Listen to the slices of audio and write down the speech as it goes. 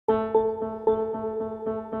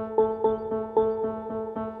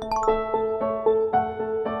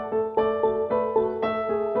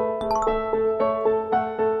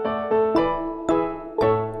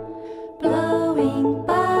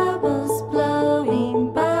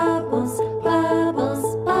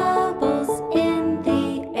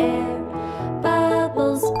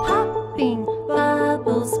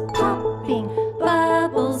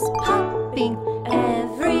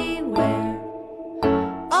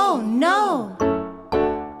no!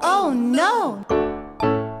 Oh no!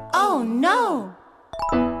 Oh no!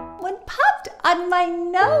 One popped on my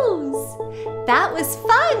nose. That was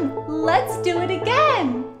fun. Let's do it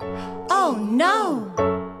again. Oh no!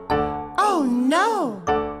 Oh no!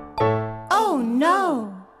 Oh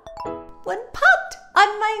no! One popped on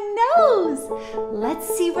my nose. Let's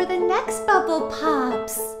see where the next bubble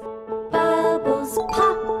pops. Bubbles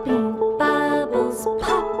popping, bubbles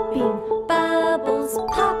popping, bubbles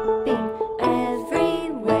popping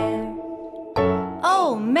everywhere.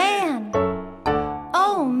 Oh man!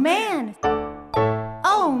 Oh man!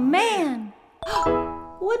 Oh man!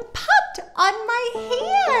 One popped on my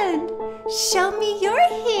hand. Show me your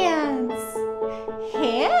hands.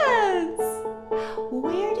 Hands!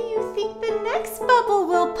 Where do you think the next bubble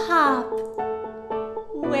will pop?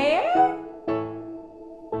 Where?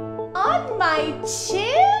 On my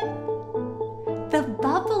chin? The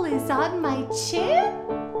bubble is on my chin?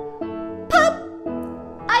 Pop!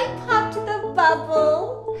 I popped the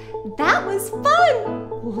bubble. That was fun.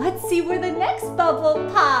 Let's see where the next bubble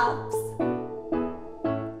pops.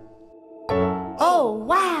 Oh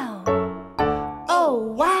wow! Oh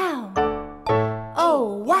wow! Oh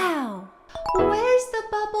wow! Where's the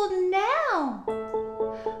bubble now?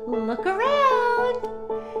 Look around.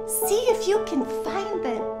 See if you can find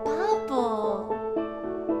the bubble.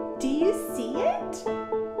 Do you see it?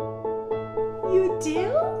 You do?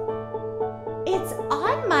 It's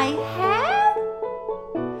on my head?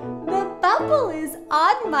 The bubble is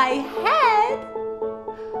on my head.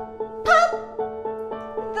 Pop!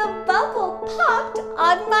 The bubble popped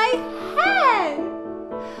on my head.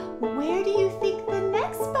 Where do you think the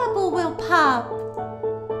next bubble will pop?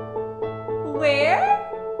 Where?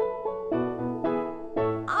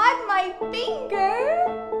 On my finger.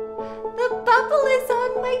 The bubble is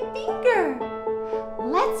on my finger.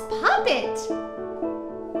 Let's pop it.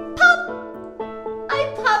 Pop! I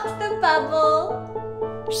popped the bubble.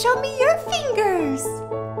 Show me your fingers.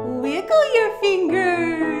 Wiggle your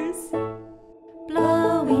fingers.